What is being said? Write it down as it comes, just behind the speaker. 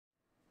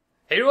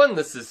Hey everyone,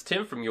 this is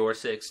Tim from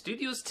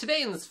YourSixStudios.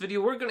 Today in this video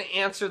we're going to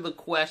answer the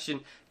question,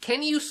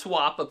 can you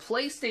swap a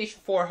PlayStation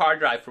 4 hard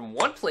drive from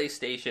one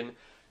PlayStation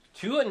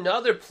to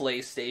another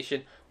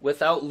PlayStation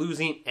without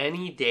losing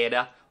any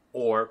data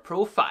or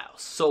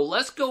profiles? So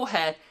let's go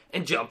ahead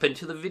and jump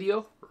into the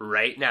video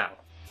right now.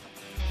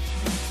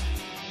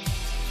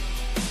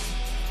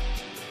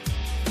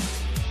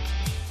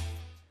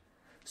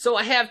 So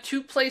I have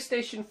two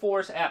PlayStation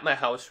 4s at my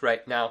house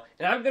right now,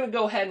 and I'm going to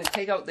go ahead and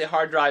take out the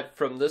hard drive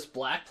from this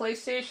black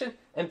PlayStation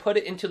and put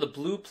it into the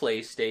blue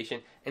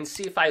PlayStation and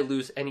see if I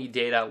lose any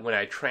data when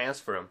I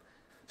transfer them.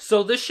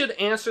 So this should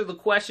answer the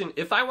question,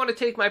 if I want to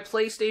take my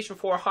PlayStation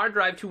 4 hard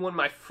drive to one of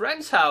my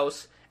friend's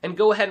house and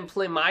go ahead and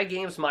play my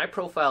games, my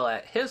profile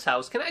at his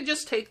house, can I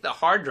just take the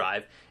hard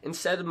drive and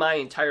send my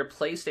entire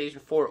PlayStation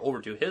 4 over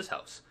to his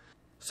house?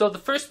 So the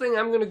first thing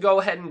I'm going to go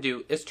ahead and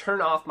do is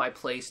turn off my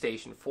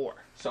PlayStation 4.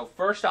 So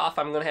first off,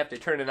 I'm going to have to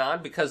turn it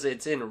on because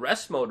it's in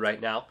rest mode right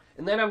now,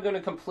 and then I'm going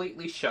to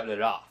completely shut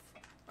it off.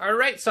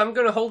 Alright, so I'm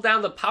going to hold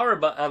down the power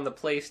button on the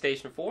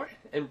PlayStation 4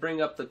 and bring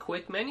up the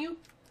quick menu,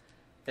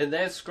 and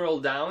then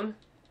scroll down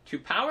to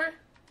power,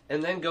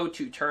 and then go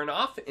to turn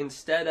off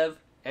instead of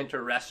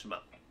enter rest mode.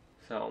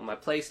 So my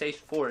PlayStation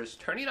 4 is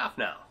turning off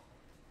now.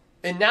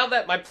 And now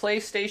that my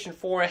PlayStation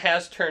 4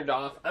 has turned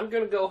off, I'm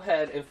going to go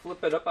ahead and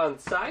flip it up on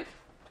the side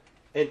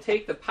and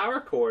take the power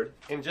cord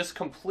and just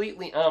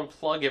completely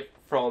unplug it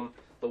from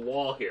the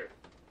wall here.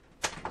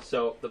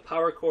 So the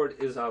power cord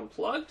is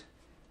unplugged.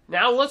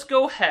 Now let's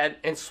go ahead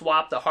and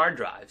swap the hard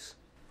drives.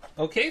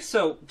 Okay,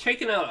 so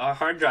taking out a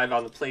hard drive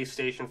on the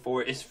PlayStation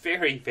 4 is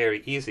very,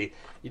 very easy.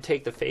 You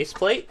take the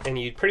faceplate and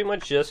you pretty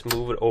much just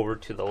move it over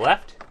to the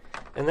left,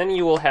 and then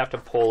you will have to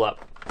pull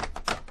up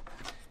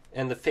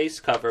and the face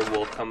cover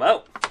will come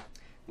out.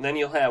 And then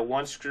you'll have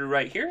one screw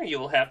right here. You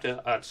will have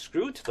to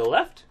unscrew to the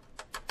left.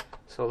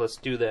 So let's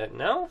do that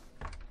now.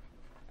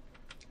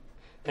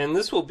 And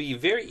this will be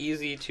very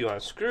easy to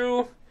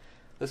unscrew.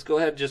 Let's go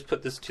ahead and just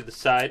put this to the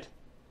side.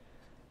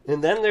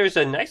 And then there's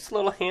a nice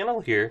little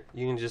handle here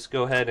you can just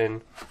go ahead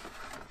and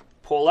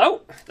pull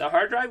out the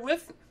hard drive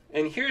with.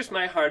 And here's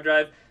my hard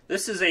drive.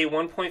 This is a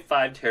 1.5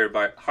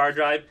 terabyte hard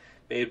drive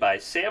made by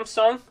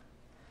Samsung.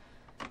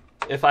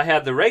 If I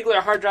had the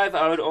regular hard drive,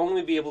 I would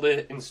only be able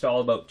to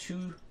install about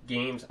 2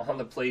 games on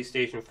the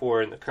PlayStation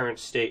 4 in the current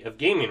state of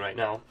gaming right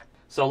now.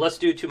 So let's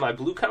do it to my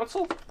blue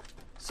console.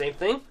 Same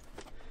thing.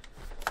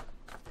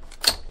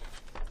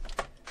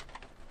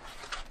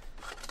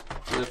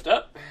 Lift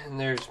up, and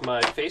there's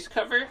my face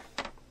cover.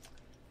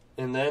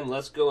 And then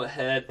let's go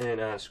ahead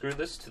and screw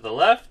this to the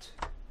left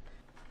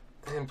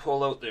and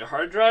pull out the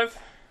hard drive.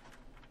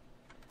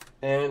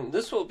 And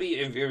this will be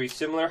a very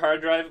similar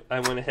hard drive I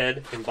went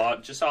ahead and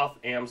bought just off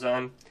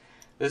Amazon.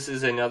 This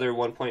is another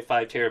 1.5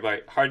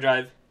 terabyte hard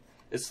drive.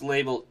 It's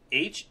labeled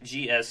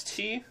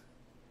HGST.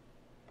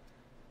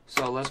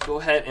 So let's go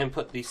ahead and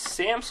put the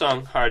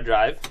Samsung hard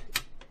drive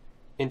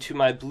into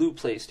my blue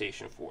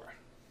PlayStation 4.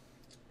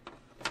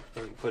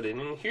 And put it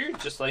in here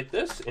just like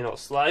this, and it'll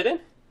slide in.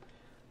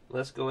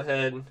 Let's go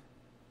ahead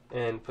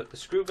and put the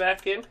screw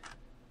back in.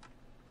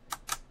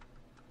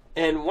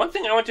 And one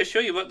thing I want to show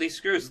you about these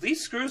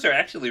screws are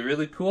actually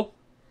really cool.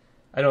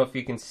 I don't know if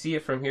you can see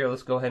it from here.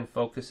 Let's go ahead and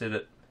focus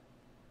it.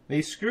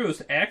 These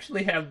screws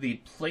actually have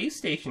the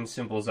PlayStation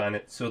symbols on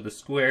it, so the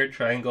square,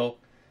 triangle,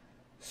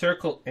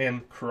 circle,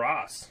 and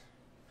cross.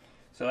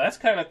 So that's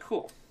kind of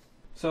cool.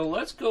 So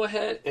let's go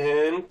ahead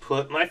and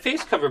put my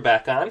face cover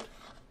back on.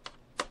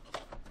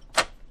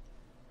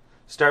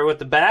 Start with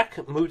the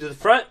back, move to the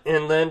front,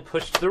 and then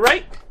push to the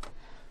right.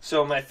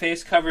 So my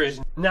face cover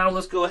is... Now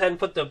let's go ahead and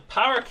put the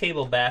power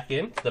cable back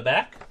in the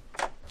back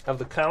of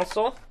the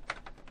console.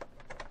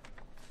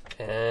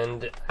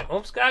 And I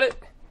almost got it.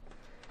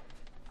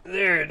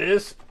 There it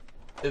is.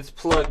 It's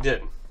plugged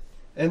in.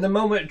 And the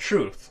moment of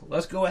truth.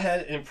 Let's go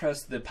ahead and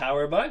press the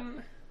power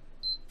button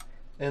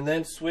and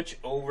then switch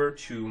over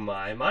to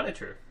my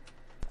monitor.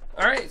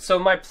 Alright, so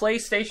my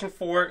PlayStation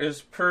 4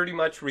 is pretty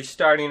much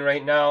restarting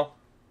right now.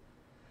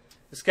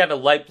 It's got a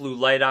light blue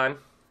light on,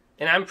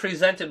 and I'm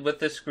presented with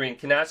this screen.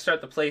 Cannot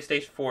start the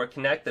PlayStation 4.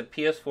 Connect the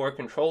PS4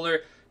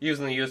 controller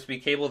using the USB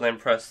cable, then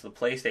press the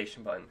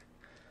PlayStation button.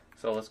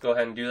 So let's go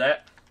ahead and do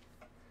that.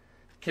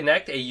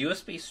 Connect a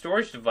USB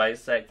storage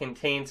device that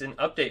contains an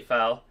update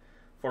file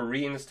for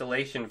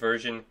reinstallation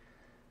version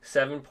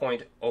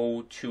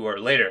 7.02 or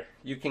later.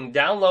 You can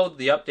download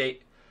the update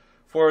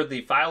for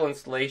the file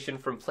installation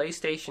from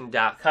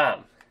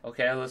PlayStation.com.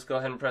 Okay, let's go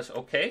ahead and press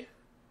OK. It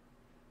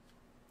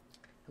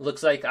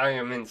looks like I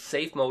am in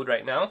safe mode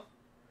right now.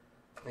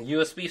 The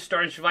USB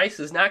storage device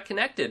is not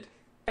connected.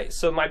 Okay,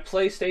 so my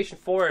PlayStation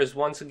 4 is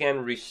once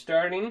again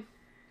restarting,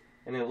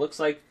 and it looks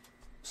like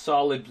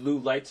solid blue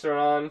lights are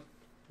on.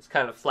 It's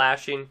kind of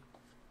flashing.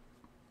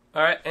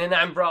 Alright, and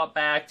I'm brought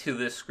back to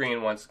this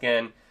screen once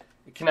again.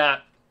 It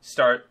cannot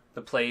start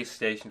the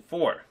PlayStation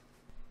 4.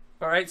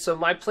 Alright, so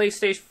my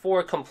PlayStation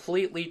 4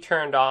 completely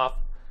turned off.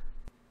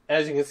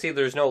 As you can see,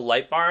 there's no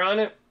light bar on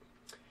it.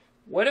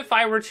 What if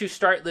I were to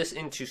start this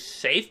into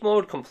safe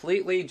mode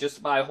completely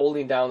just by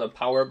holding down the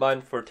power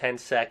button for 10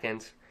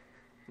 seconds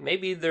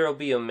maybe there'll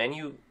be a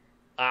menu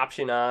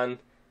option on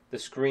the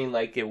screen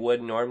like it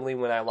would normally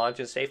when I launch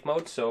in safe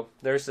mode. So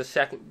there's the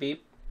second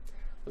beep.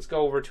 Let's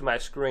go over to my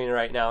screen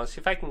right now and see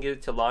if I can get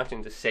it to launch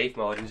into safe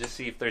mode and just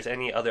see if there's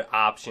any other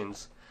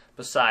options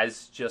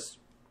besides just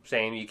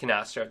saying you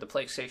cannot start the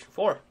PlayStation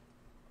 4.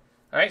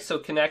 Alright, so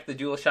connect the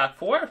DualShock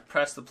 4,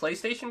 press the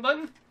PlayStation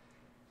button,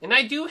 and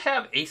I do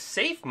have a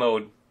safe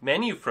mode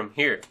menu from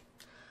here.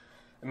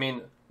 I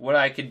mean, what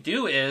I could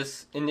do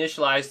is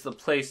initialize the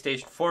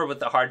PlayStation 4 with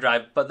the hard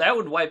drive, but that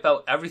would wipe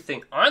out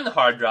everything on the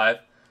hard drive.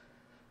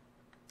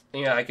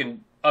 You know, I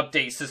can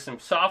update system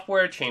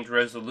software, change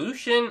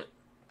resolution,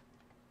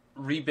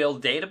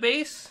 rebuild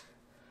database.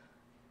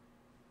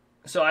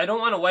 So I don't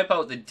want to wipe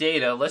out the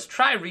data. Let's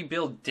try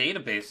rebuild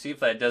database, see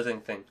if that does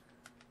anything.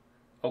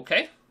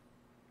 Okay.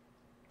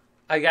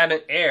 I got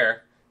an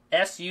error,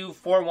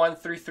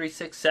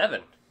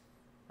 SU413367.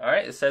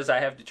 Alright, it says I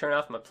have to turn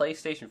off my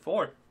PlayStation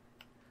 4.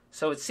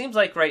 So it seems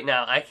like right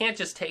now I can't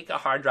just take a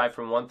hard drive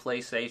from one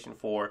PlayStation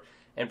 4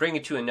 and bring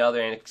it to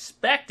another and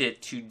expect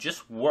it to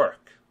just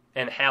work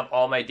and have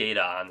all my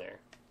data on there.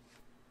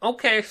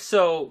 Okay,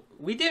 so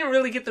we didn't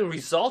really get the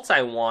results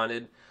I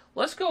wanted.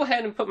 Let's go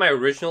ahead and put my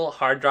original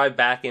hard drive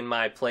back in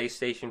my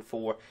PlayStation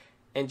 4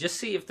 and just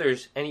see if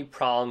there's any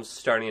problems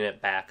starting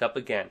it back up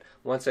again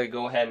once I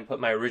go ahead and put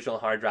my original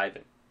hard drive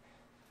in.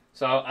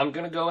 So I'm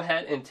going to go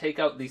ahead and take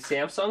out the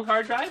Samsung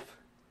hard drive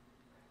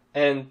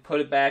and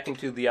put it back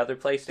into the other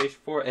PlayStation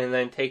 4, and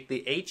then take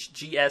the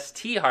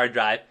HGST hard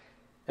drive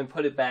and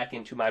put it back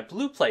into my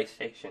blue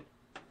PlayStation.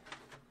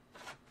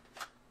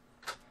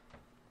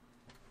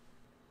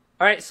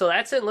 Alright, so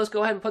that's it. Let's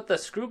go ahead and put the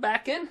screw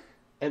back in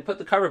and put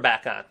the cover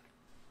back on.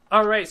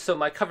 Alright, so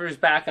my cover is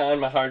back on,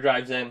 my hard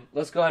drive's in.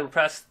 Let's go ahead and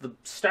press the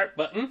start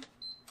button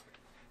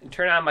and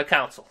turn on my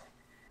console.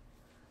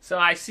 So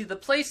I see the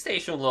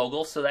PlayStation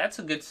logo, so that's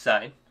a good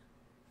sign.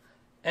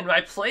 And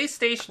my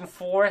PlayStation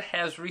 4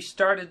 has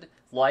restarted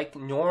like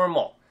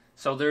normal.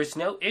 So there's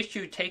no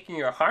issue taking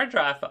your hard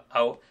drive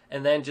out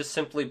and then just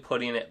simply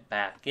putting it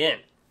back in.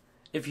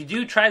 If you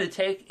do try to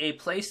take a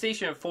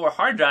PlayStation 4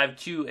 hard drive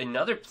to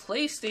another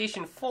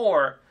PlayStation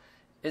 4,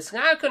 it's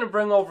not going to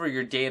bring over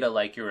your data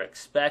like you're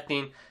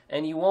expecting,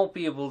 and you won't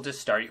be able to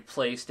start your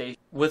PlayStation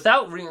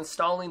without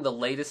reinstalling the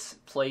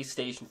latest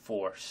PlayStation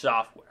 4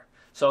 software.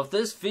 So if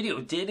this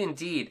video did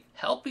indeed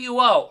help you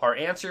out or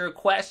answer your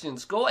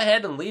questions, go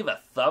ahead and leave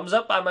a thumbs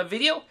up on my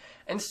video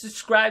and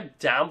subscribe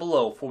down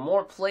below for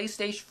more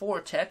PlayStation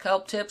 4 tech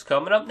help tips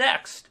coming up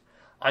next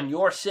on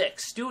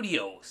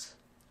YourSixStudios.